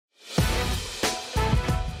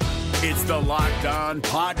It's the Locked On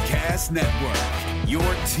Podcast Network, your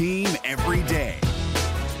team every day.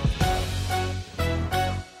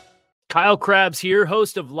 Kyle Krabs here,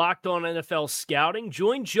 host of Locked On NFL Scouting.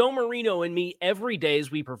 Join Joe Marino and me every day as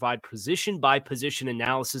we provide position-by-position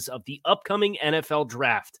analysis of the upcoming NFL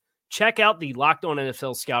Draft. Check out the Locked On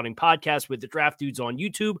NFL Scouting podcast with the Draft Dudes on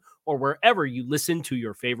YouTube or wherever you listen to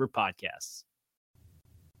your favorite podcasts.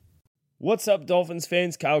 What's up, Dolphins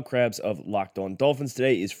fans? Kyle Krabs of Locked On Dolphins.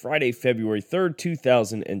 Today is Friday, February 3rd,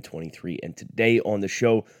 2023, and today on the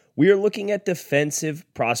show, we are looking at defensive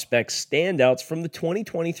prospect standouts from the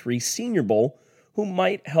 2023 Senior Bowl who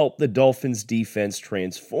might help the Dolphins defense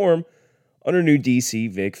transform under new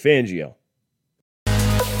DC Vic Fangio.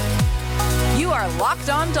 You are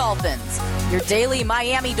Locked On Dolphins, your daily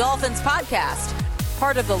Miami Dolphins podcast,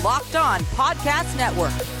 part of the Locked On Podcast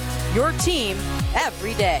Network, your team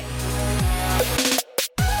every day.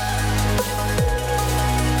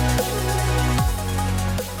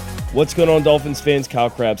 What's going on, Dolphins fans? Kyle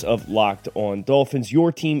Krabs of Locked On Dolphins,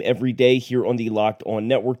 your team every day here on the Locked On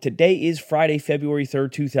Network. Today is Friday, February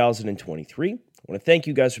 3rd, 2023. I want to thank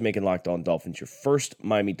you guys for making Locked On Dolphins your first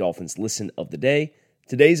Miami Dolphins listen of the day.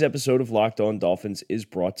 Today's episode of Locked On Dolphins is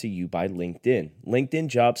brought to you by LinkedIn. LinkedIn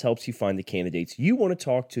Jobs helps you find the candidates you want to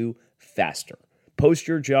talk to faster. Post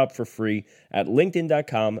your job for free at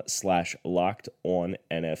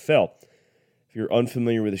linkedin.com/LockedOnNFL. If you're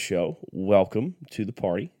unfamiliar with the show, welcome to the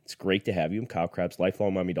party. It's great to have you. I'm Kyle Krabs,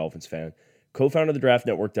 lifelong Miami Dolphins fan, co-founder of the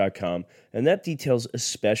DraftNetwork.com, and that detail's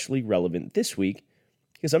especially relevant this week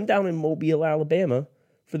because I'm down in Mobile, Alabama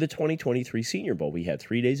for the 2023 Senior Bowl. We had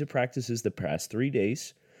 3 days of practices the past 3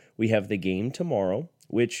 days. We have the game tomorrow,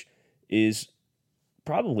 which is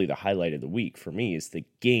probably the highlight of the week for me, is the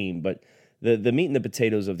game, but the meat and the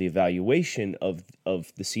potatoes of the evaluation of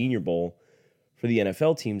the Senior Bowl for the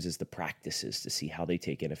NFL teams is the practices to see how they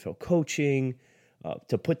take NFL coaching,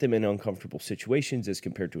 to put them in uncomfortable situations as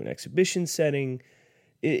compared to an exhibition setting.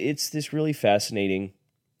 It's this really fascinating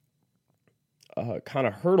kind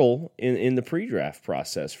of hurdle in the pre-draft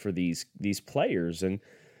process for these players. And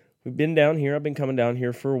we've been down here. I've been coming down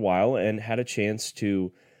here for a while and had a chance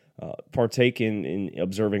to partake in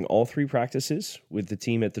observing all three practices with the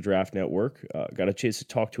team at the Draft Network. Got a chance to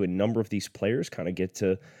talk to a number of these players, kind of get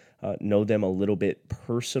to know them a little bit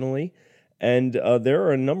personally. And there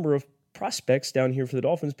are a number of prospects down here for the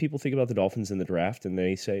Dolphins. People think about the Dolphins in the draft, and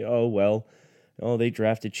they say, they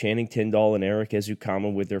drafted Channing Tindall and Eric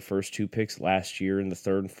Ezukama with their first two picks last year in the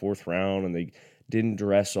third and fourth round, and they didn't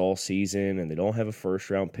dress all season, and they don't have a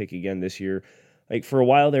first-round pick again this year. Like, for a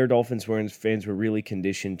while there, Dolphins fans were really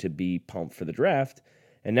conditioned to be pumped for the draft,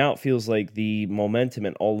 and now it feels like the momentum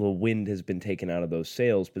and all the wind has been taken out of those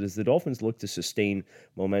sails. But as the Dolphins look to sustain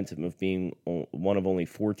momentum of being one of only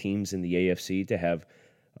four teams in the AFC to have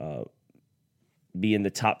be in the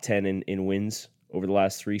top 10 in wins over the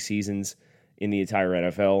last three seasons in the entire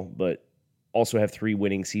NFL, but also have three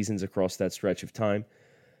winning seasons across that stretch of time,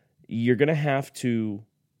 you're going to have to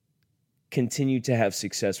continue to have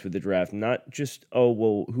success with the draft. Not just,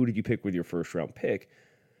 who did you pick with your first-round pick,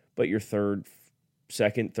 but your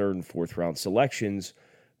second, third, and fourth-round selections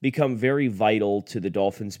become very vital to the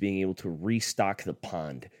Dolphins being able to restock the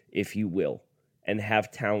pond, if you will, and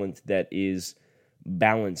have talent that is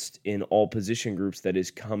balanced in all position groups that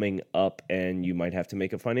is coming up, and you might have to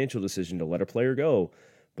make a financial decision to let a player go,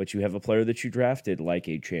 but you have a player that you drafted like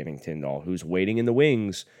a Channing Tindall who's waiting in the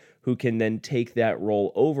wings, who can then take that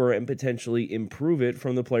role over and potentially improve it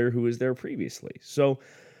from the player who was there previously. So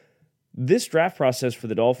this draft process for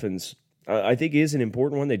the Dolphins, I think, is an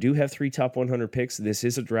important one. They do have 3 top 100 picks. This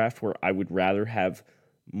is a draft where I would rather have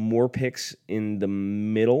more picks in the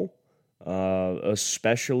middle,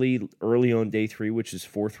 especially early on day 3, which is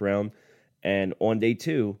fourth round, and on day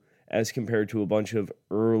 2, as compared to a bunch of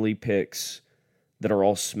early picks that are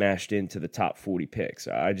all smashed into the top 40 picks.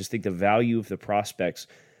 I just think the value of the prospects,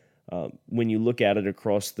 when you look at it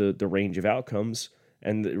across the range of outcomes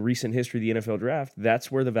and the recent history of the NFL draft,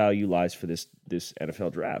 that's where the value lies for this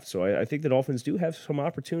NFL draft. So I think the Dolphins do have some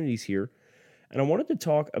opportunities here. And I wanted to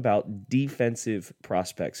talk about defensive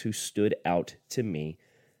prospects who stood out to me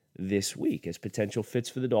this week as potential fits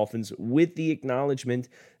for the Dolphins, with the acknowledgement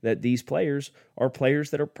that these players are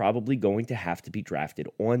players that are probably going to have to be drafted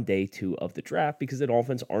on day 2 of the draft because the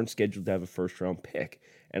Dolphins aren't scheduled to have a first-round pick.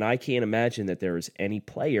 And I can't imagine that there is any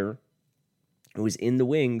player who is in the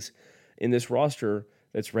wings in this roster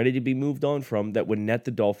that's ready to be moved on from that would net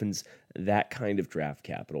the Dolphins that kind of draft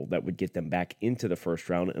capital that would get them back into the first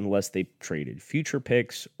round unless they traded future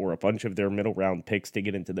picks or a bunch of their middle-round picks to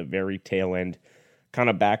get into the very tail end, kind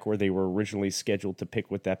of back where they were originally scheduled to pick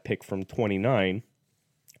with that pick from 29,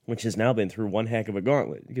 which has now been through one heck of a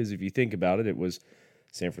gauntlet. Because if you think about it, it was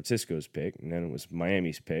San Francisco's pick, and then it was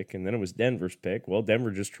Miami's pick, and then it was Denver's pick. Well,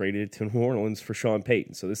 Denver just traded it to New Orleans for Sean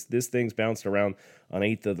Payton. So this thing's bounced around an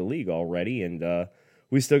eighth of the league already, and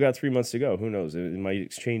we still got 3 months to go. Who knows? It might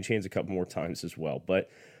exchange hands a couple more times as well. But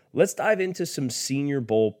let's dive into some Senior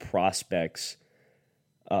Bowl prospects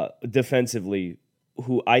defensively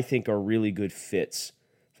who I think are really good fits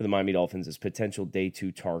for the Miami Dolphins as potential day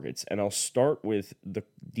 2 targets. And I'll start with the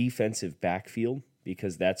defensive backfield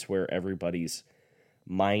because that's where everybody's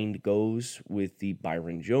mind goes with the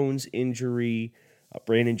Byron Jones injury.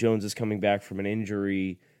 Brandon Jones is coming back from an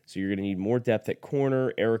injury, so you're going to need more depth at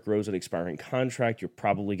corner. Eric Rose, an expiring contract. You're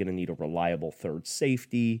probably going to need a reliable third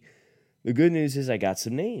safety. The good news is I got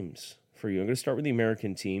some names for you. I'm going to start with the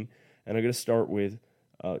American team, and I'm going to start with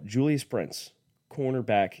Julius Brents,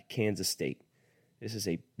 cornerback, Kansas State. This is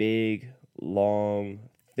a big, long,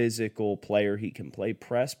 physical player. He can play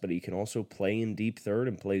press, but he can also play in deep third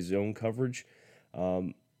and play zone coverage.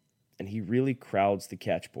 And he really crowds the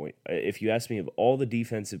catch point. If you ask me, of all the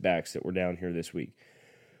defensive backs that were down here this week,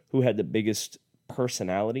 who had the biggest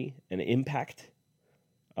personality and impact,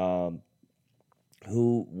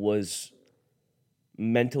 who was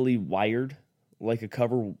mentally wired like a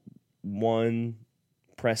cover one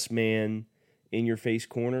press man in your face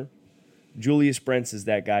corner, Julius Brents is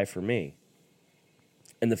that guy for me.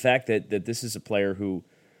 And the fact that this is a player who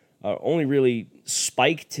only really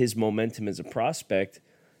spiked his momentum as a prospect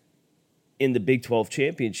in the Big 12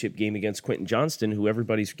 championship game against Quentin Johnston, who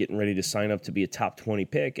everybody's getting ready to sign up to be a top 20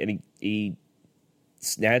 pick, and he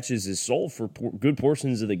snatches his soul for good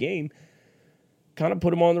portions of the game, kind of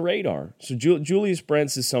put him on the radar. So Julius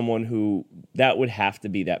Brents is someone who that would have to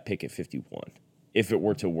be that pick at 51 if it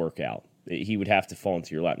were to work out. He would have to fall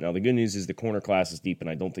into your lap. Now, the good news is the corner class is deep, and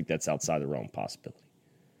I don't think that's outside the realm of possibility.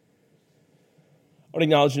 I would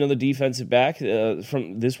acknowledge another defensive back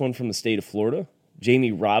from the state of Florida,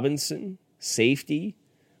 Jamie Robinson, safety.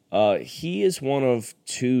 He is one of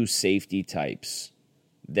 2 safety types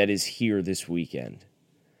that is here this weekend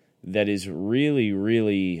that is really,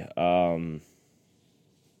 really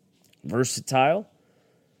versatile,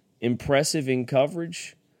 impressive in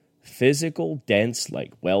coverage, physical, dense,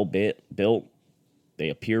 like well-built. They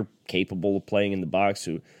appear capable of playing in the box.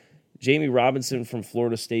 So Jamie Robinson from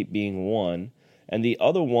Florida State being one, and the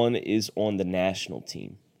other one is on the national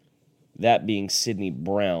team, that being Sidney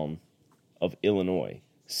Brown of Illinois.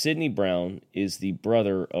 Sidney Brown is the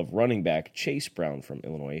brother of running back Chase Brown from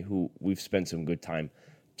Illinois, who we've spent some good time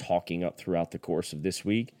talking up throughout the course of this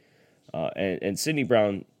week. And Sidney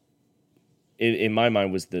Brown, in my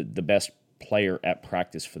mind, was the best player at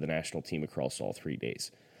practice for the national team across all 3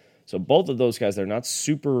 days. So both of those guys, they're not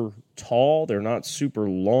super tall, they're not super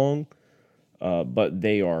long, but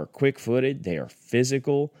they are quick-footed, they are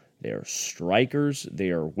physical, they are strikers, they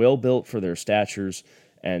are well-built for their statures,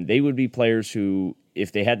 and they would be players who,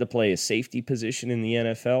 if they had to play a safety position in the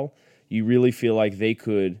NFL, you really feel like they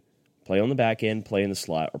could play on the back end, play in the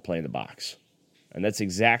slot, or play in the box. And that's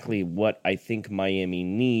exactly what I think Miami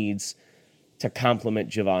needs to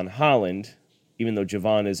complement Javon Holland, even though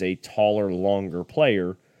Javon is a taller, longer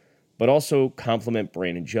player, but also complement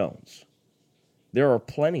Brandon Jones. There are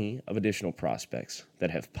plenty of additional prospects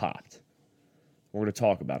that have popped. We're going to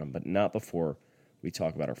talk about them, but not before we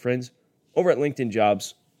talk about our friends over at LinkedIn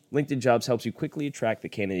Jobs. LinkedIn Jobs helps you quickly attract the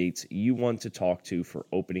candidates you want to talk to for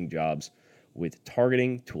opening jobs with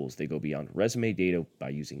targeting tools. They go beyond resume data by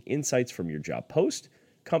using insights from your job post,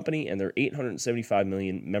 company, and their 875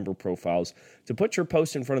 million member profiles to put your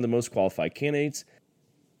post in front of the most qualified candidates.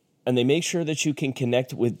 And they make sure that you can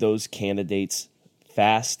connect with those candidates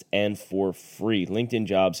fast and for free. LinkedIn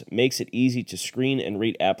Jobs makes it easy to screen and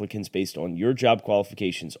rate applicants based on your job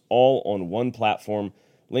qualifications, all on one platform.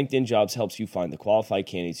 LinkedIn Jobs helps you find the qualified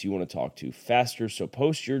candidates you want to talk to faster. So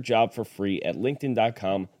post your job for free at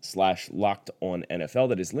linkedin.com/lockedonnfl.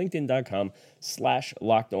 That is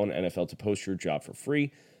linkedin.com/lockedonnfl to post your job for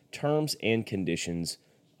free. Terms and conditions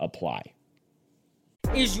apply.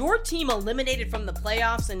 Is your team eliminated from the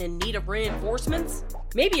playoffs and in need of reinforcements?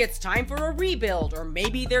 Maybe it's time for a rebuild, or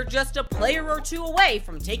maybe they're just a player or two away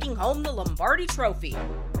from taking home the Lombardi Trophy.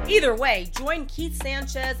 Either way, join Keith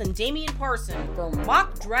Sanchez and Damian Parson for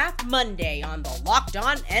Mock Draft Monday on the Locked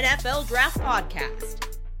On NFL Draft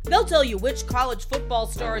Podcast. They'll tell you which college football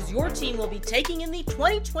stars your team will be taking in the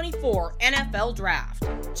 2024 NFL Draft.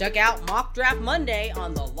 Check out Mock Draft Monday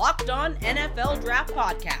on the Locked On NFL Draft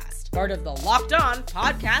Podcast, part of the Locked On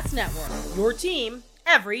Podcast Network. Your team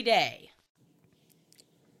every day.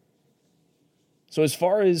 So as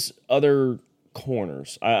far as other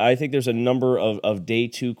corners, I think there's a number of day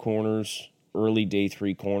 2 corners early day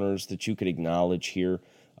 3 corners that you could acknowledge here.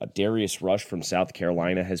 Darius Rush from South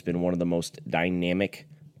Carolina has been one of the most dynamic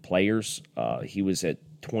players. He was at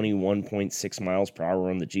 21.6 miles per hour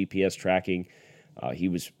on the GPS tracking. He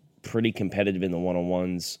was pretty competitive in the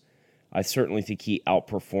one-on-ones. I certainly think he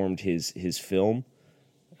outperformed his film.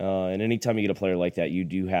 And anytime you get a player like that, you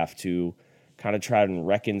do have to kind of try and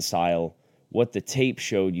reconcile what the tape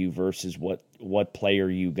showed you versus what player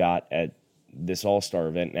you got at this All-Star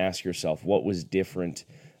event and ask yourself what was different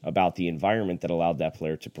about the environment that allowed that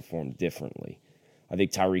player to perform differently. I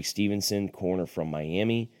think Tyreek Stevenson, corner from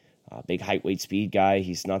Miami, big height, weight, speed guy.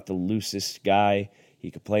 He's not the loosest guy.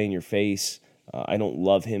 He could play in your face. I don't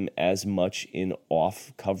love him as much in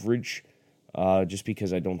off coverage just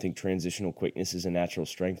because I don't think transitional quickness is a natural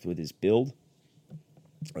strength with his build.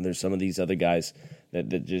 And there's some of these other guys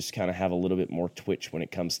that just kind of have a little bit more twitch when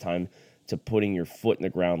it comes time to putting your foot in the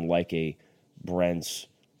ground like a Brents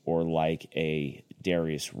or like a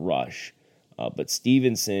Darius Rush. But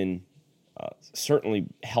Stevenson certainly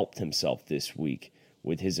helped himself this week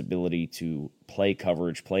with his ability to play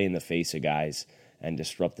coverage, play in the face of guys, and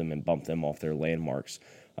disrupt them and bump them off their landmarks.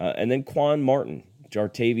 And then Quan Martin,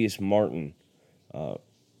 Jartavius Martin,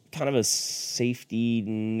 kind of a safety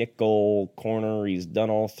nickel corner. He's done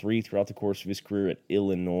all 3 throughout the course of his career at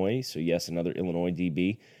Illinois. So, yes, another Illinois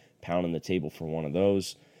DB, pounding the table for one of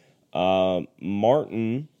those.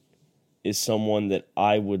 Martin is someone that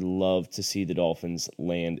I would love to see the Dolphins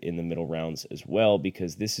land in the middle rounds as well,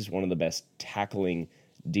 because this is one of the best tackling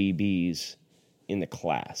DBs in the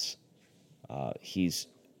class. He's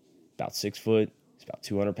about 6 foot. He's about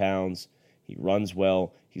 200 pounds. He runs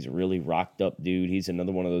well. He's a really rocked up dude. He's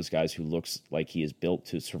another one of those guys who looks like he is built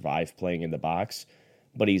to survive playing in the box,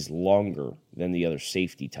 but he's longer than the other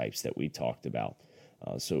safety types that we talked about.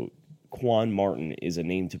 So Quan Martin is a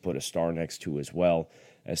name to put a star next to as well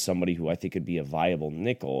as somebody who I think could be a viable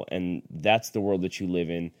nickel. And that's the world that you live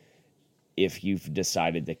in if you've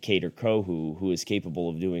decided that Kader Kohu, who is capable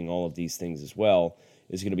of doing all of these things as well,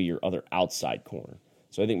 is going to be your other outside corner.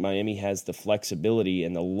 So I think Miami has the flexibility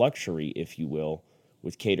and the luxury, if you will,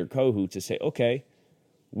 with Kader Kohu to say, okay,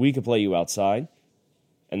 we could play you outside,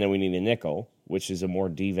 and then we need a nickel, which is a more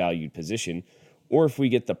devalued position. Or if we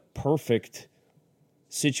get the perfect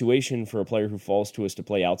situation for a player who falls to us to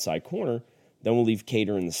play outside corner, then we'll leave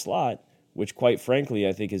Kader in the slot, which quite frankly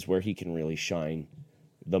I think is where he can really shine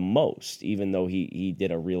the most, even though he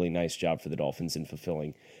did a really nice job for the Dolphins in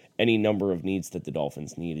fulfilling any number of needs that the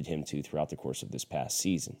Dolphins needed him to throughout the course of this past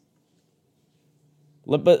season.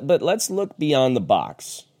 But let's look beyond the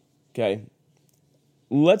box, okay?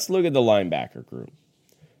 Let's look at the linebacker group.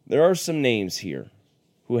 There are some names here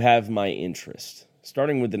who have my interest,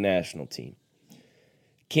 starting with the national team.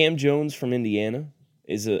 Cam Jones from Indiana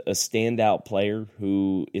is a standout player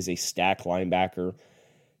who is a stack linebacker.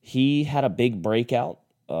 He had a big breakout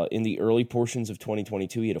in the early portions of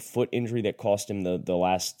 2022. He had a foot injury that cost him the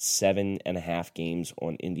last 7.5 games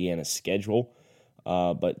on Indiana's schedule.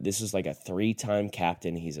 But this is like a 3-time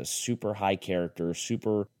captain. He's a super high character,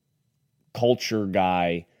 super culture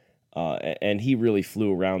guy. And he really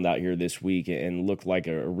flew around out here this week and looked like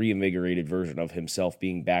a reinvigorated version of himself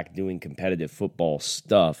being back doing competitive football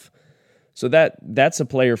stuff. So that's a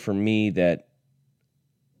player for me that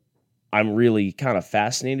I'm really kind of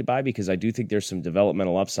fascinated by, because I do think there's some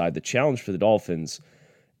developmental upside. The challenge for the Dolphins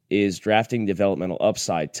is drafting developmental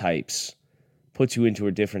upside types puts you into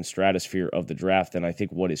a different stratosphere of the draft than I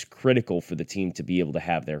think what is critical for the team to be able to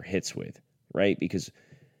have their hits with, right? Because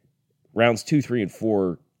rounds 2, 3, and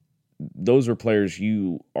 4, those are players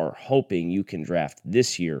you are hoping you can draft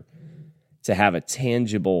this year to have a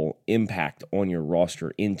tangible impact on your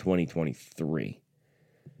roster in 2023.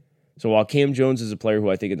 So while Cam Jones is a player who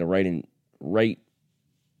I think in the right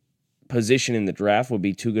position in the draft would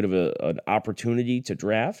be too good of an opportunity to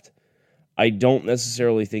draft, I don't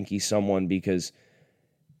necessarily think he's someone, because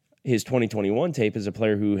his 2021 tape is a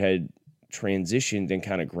player who had transitioned and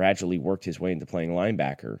kind of gradually worked his way into playing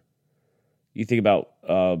linebacker. You think about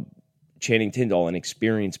Channing Tindall and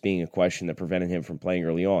experience being a question that prevented him from playing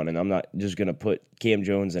early on, and I'm not just going to put Cam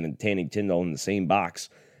Jones and Channing Tindall in the same box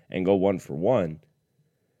and go 1 for 1.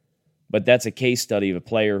 But that's a case study of a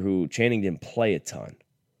player who Channing didn't play a ton.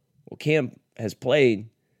 Well, Cam has played,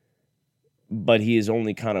 but he has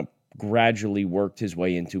only kind of gradually worked his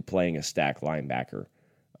way into playing a stack linebacker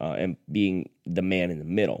and being the man in the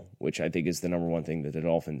middle, which I think is the number one thing that the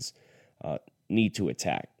Dolphins need to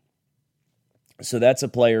attack. So that's a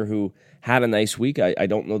player who had a nice week. I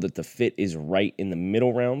don't know that the fit is right in the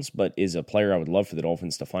middle rounds, but is a player I would love for the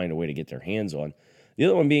Dolphins to find a way to get their hands on. The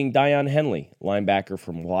other one being Dion Henley, linebacker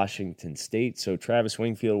from Washington State. So Travis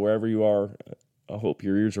Wingfield, wherever you are, I hope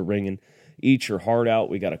your ears are ringing. Eat your heart out.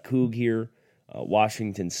 We got a Coug here.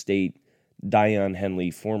 Washington State, Dion Henley,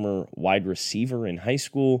 former wide receiver in high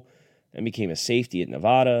school and became a safety at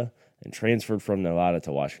Nevada and transferred from Nevada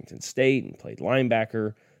to Washington State and played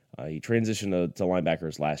linebacker. He transitioned to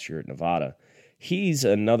linebackers last year at Nevada. He's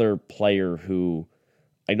another player who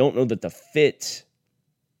I don't know that the fit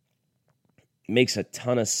makes a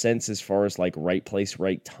ton of sense as far as like right place,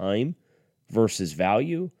 right time versus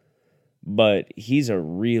value. But he's a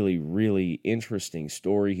really, really interesting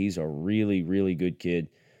story. He's a really, really good kid.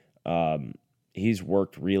 He's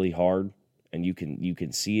worked really hard, and you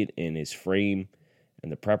can see it in his frame and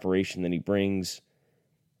the preparation that he brings.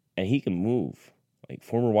 And he can move. Like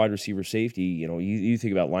former wide receiver safety, you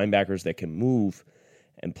think about linebackers that can move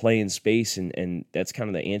and play in space, and that's kind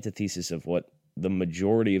of the antithesis of what the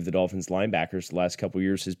majority of the Dolphins linebackers the last couple of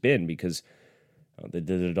years has been, because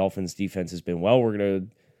the Dolphins defense has been, we're going to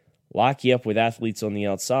lock you up with athletes on the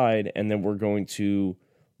outside, and then we're going to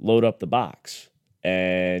load up the box,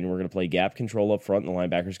 and we're going to play gap control up front, and the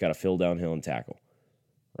linebackers got to fill downhill and tackle,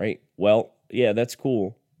 right? Well, yeah, that's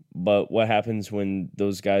cool, but what happens when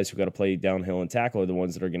those guys who got to play downhill and tackle are the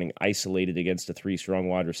ones that are getting isolated against a three-strong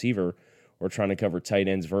wide receiver, or trying to cover tight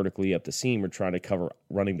ends vertically up the seam, or trying to cover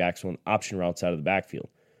running backs on option routes out of the backfield?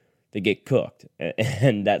 They get cooked,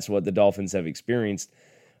 and that's what the Dolphins have experienced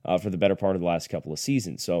for the better part of the last couple of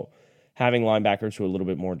seasons. So having linebackers who are a little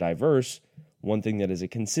bit more diverse, one thing that is a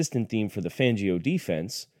consistent theme for the Fangio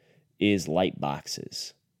defense is light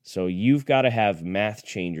boxes. So you've got to have math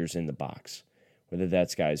changers in the box, whether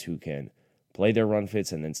that's guys who can play their run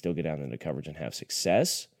fits and then still get down into coverage and have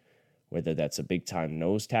success, whether that's a big-time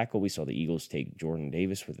nose tackle. We saw the Eagles take Jordan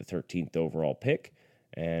Davis with the 13th overall pick,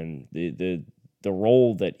 and the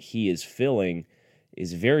role that he is filling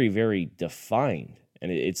is very, very defined,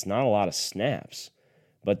 and it's not a lot of snaps.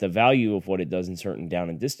 But the value of what it does in certain down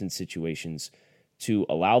and distance situations to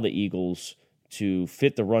allow the Eagles to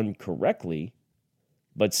fit the run correctly,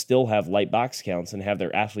 but still have light box counts and have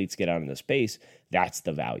their athletes get out into space, that's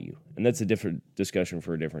the value. And that's a different discussion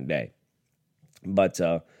for a different day. But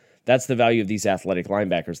that's the value of these athletic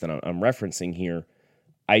linebackers that I'm referencing here.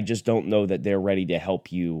 I just don't know that they're ready to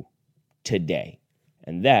help you today.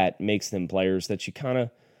 And that makes them players that you kind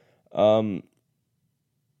of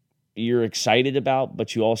you're excited about,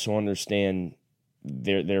 but you also understand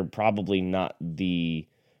they're probably not the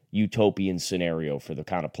utopian scenario for the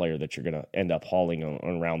kind of player that you're going to end up hauling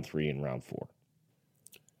on round 3 and round 4.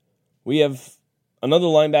 We have another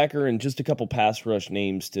linebacker and just a couple pass rush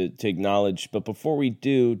names to acknowledge. But before we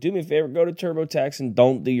do me a favor, go to TurboTax and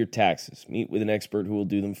don't do your taxes. Meet with an expert who will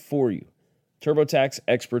do them for you. TurboTax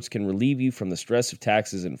experts can relieve you from the stress of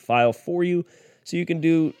taxes and file for you so you can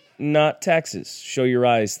do not taxes. Show your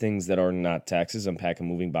eyes things that are not taxes. Unpack a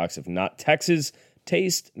moving box of not taxes.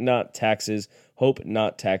 Taste not taxes. Hope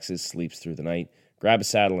not taxes sleeps through the night. Grab a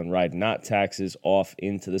saddle and ride not taxes off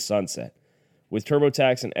into the sunset. With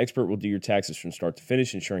TurboTax, an expert will do your taxes from start to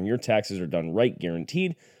finish, ensuring your taxes are done right,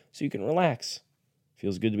 guaranteed, so you can relax.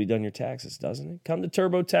 Feels good to be done your taxes, doesn't it? Come to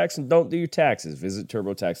TurboTax and don't do your taxes. Visit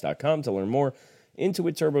TurboTax.com to learn more.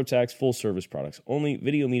 Intuit TurboTax, full service products only.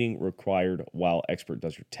 Video meeting required while expert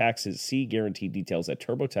does your taxes. See guarantee details at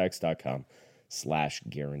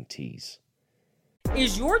TurboTax.com/guarantees.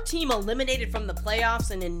 Is your team eliminated from the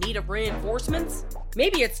playoffs and in need of reinforcements?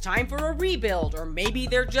 Maybe it's time for a rebuild, or maybe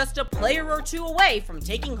they're just a player or two away from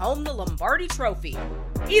taking home the Lombardi Trophy.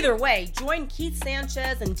 Either way, join Keith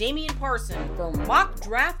Sanchez and Damian Parson for Mock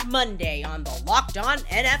Draft Monday on the Locked On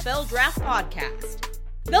NFL Draft Podcast.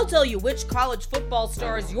 They'll tell you which college football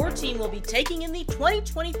stars your team will be taking in the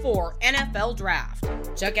 2024 NFL Draft.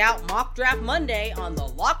 Check out Mock Draft Monday on the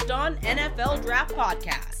Locked On NFL Draft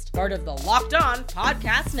Podcast, part of the Locked On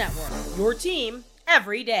Podcast Network. Your team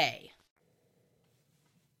every day.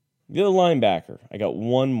 The other linebacker, I got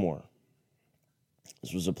one more.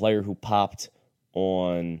 This was a player who popped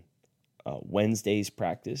on Wednesday's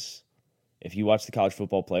practice. If you watch the college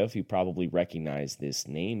football playoff, you probably recognize this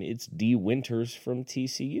name. It's D. Winters from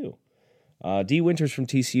TCU. D. Winters from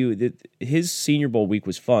TCU, his Senior Bowl week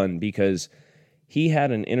was fun because he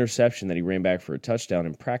had an interception that he ran back for a touchdown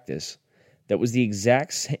in practice. It was the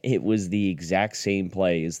exact same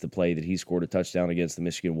play as the play that he scored a touchdown against the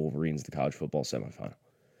Michigan Wolverines in the college football semifinal.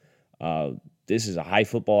 This is a high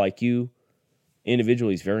football IQ individual.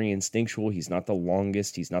 He's very instinctual. He's not the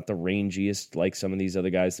longest. He's not the rangiest like some of these other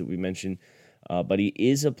guys that we mentioned. But he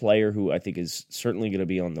is a player who I think is certainly going to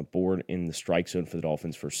be on the board in the strike zone for the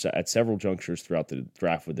Dolphins at several junctures throughout the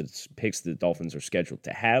draft with the picks the Dolphins are scheduled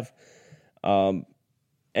to have.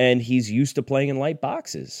 and he's used to playing in light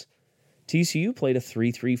boxes. TCU played a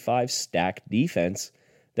 3-3-5 stacked defense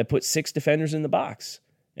that put 6 defenders in the box,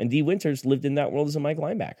 and D. Winters lived in that world as a Mike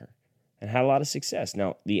linebacker and had a lot of success.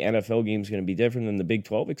 Now, the NFL game is going to be different than the Big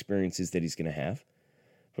 12 experiences that he's going to have,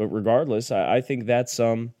 but regardless, I think that's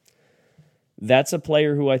a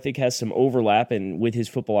player who I think has some overlap and with his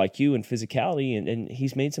football IQ and physicality, and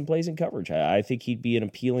he's made some plays in coverage. I think he'd be an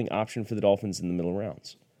appealing option for the Dolphins in the middle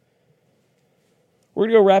rounds. We're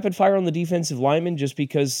going to go rapid fire on the defensive linemen just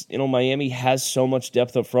because, Miami has so much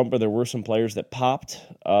depth up front, but there were some players that popped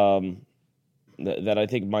that I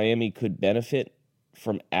think Miami could benefit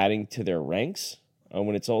from adding to their ranks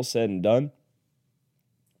when it's all said and done.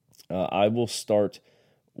 I will start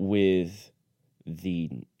with the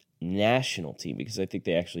national team because I think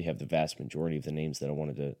they actually have the vast majority of the names that I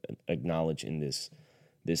wanted to acknowledge in this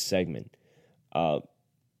segment.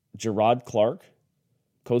 Gerard Clark,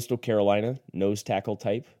 Coastal Carolina, nose tackle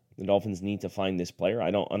type. The Dolphins need to find this player.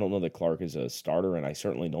 I don't know that Clark is a starter, and I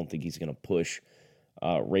certainly don't think he's going to push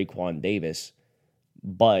Raekwon Davis,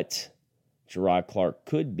 but Gerard Clark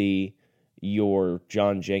could be your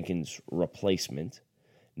John Jenkins replacement.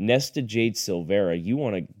 Nesta Jade Silvera, you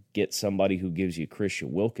want to get somebody who gives you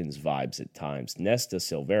Christian Wilkins vibes at times. Nesta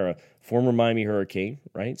Silvera, former Miami Hurricane,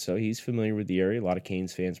 right? So he's familiar with the area. A lot of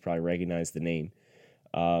Canes fans probably recognize the name.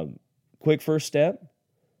 Quick first step,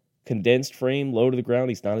 condensed frame, low to the ground.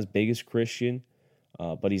 He's not as big as Christian,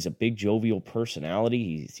 but he's a big jovial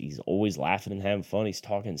personality. He's always laughing and having fun. He's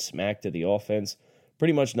talking smack to the offense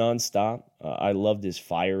pretty much nonstop. I loved his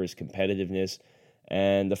fire, his competitiveness,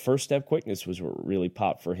 and the first step quickness was what really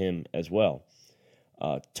popped for him as well.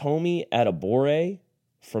 Tomi Adebore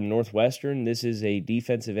from Northwestern. This is a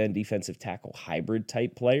defensive end, defensive tackle hybrid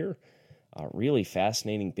type player. Really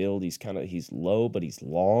fascinating build. He's low, but he's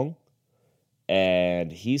long.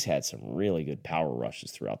 And he's had some really good power rushes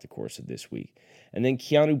throughout the course of this week. And then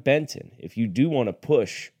Keanu Benton. If you do want to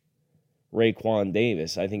push Raekwon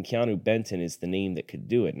Davis, I think Keanu Benton is the name that could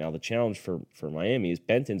do it. Now, the challenge for Miami is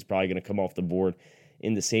Benton's probably going to come off the board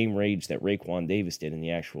in the same range that Raekwon Davis did in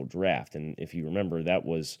the actual draft. And if you remember, that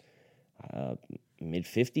was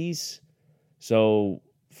mid-50s. So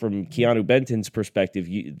from Keanu Benton's perspective,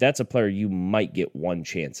 that's a player you might get one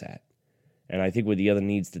chance at. And I think with the other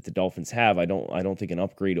needs that the Dolphins have, I don't think an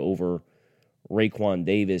upgrade over Raekwon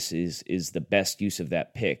Davis is the best use of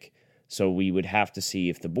that pick. So we would have to see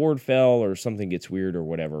if the board fell or something gets weird or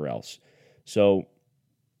whatever else. So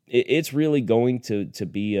it's really going to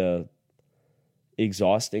be a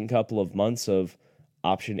exhausting couple of months of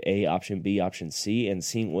option A, option B, option C, and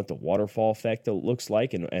seeing what the waterfall effect looks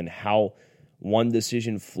like and how one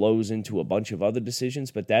decision flows into a bunch of other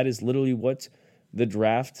decisions. But that is literally what the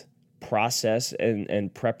draft process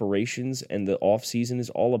and preparations and the offseason is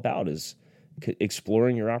all about, is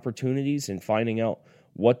exploring your opportunities and finding out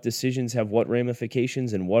what decisions have what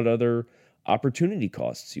ramifications and what other opportunity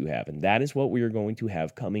costs you have. And that is what we are going to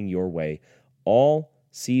have coming your way all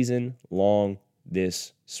season long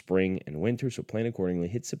this spring and winter. So plan accordingly.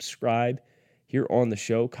 Hit subscribe here on the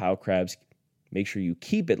show. Kyle Krabs, make sure you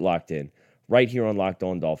keep it locked in right here on Locked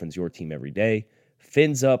On Dolphins, your team every day.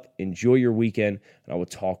 Fins up, enjoy your weekend, and I will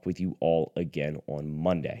talk with you all again on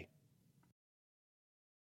Monday.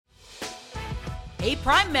 Hey,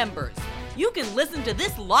 Prime members, you can listen to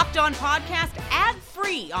this Locked On podcast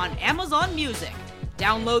ad-free on Amazon Music.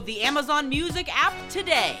 Download the Amazon Music app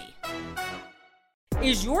today.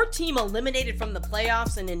 Is your team eliminated from the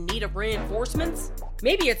playoffs and in need of reinforcements?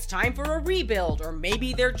 Maybe it's time for a rebuild, or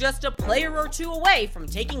maybe they're just a player or two away from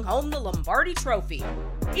taking home the Lombardi Trophy.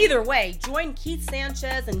 Either way, join Keith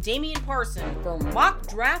Sanchez and Damian Parson for Mock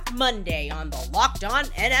Draft Monday on the Locked On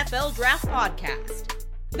NFL Draft Podcast.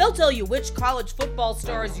 They'll tell you which college football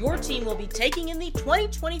stars your team will be taking in the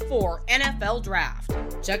 2024 NFL Draft.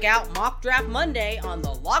 Check out Mock Draft Monday on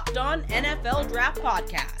the Locked On NFL Draft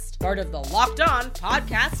Podcast, part of the Locked On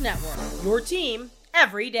Podcast Network, your team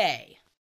every day.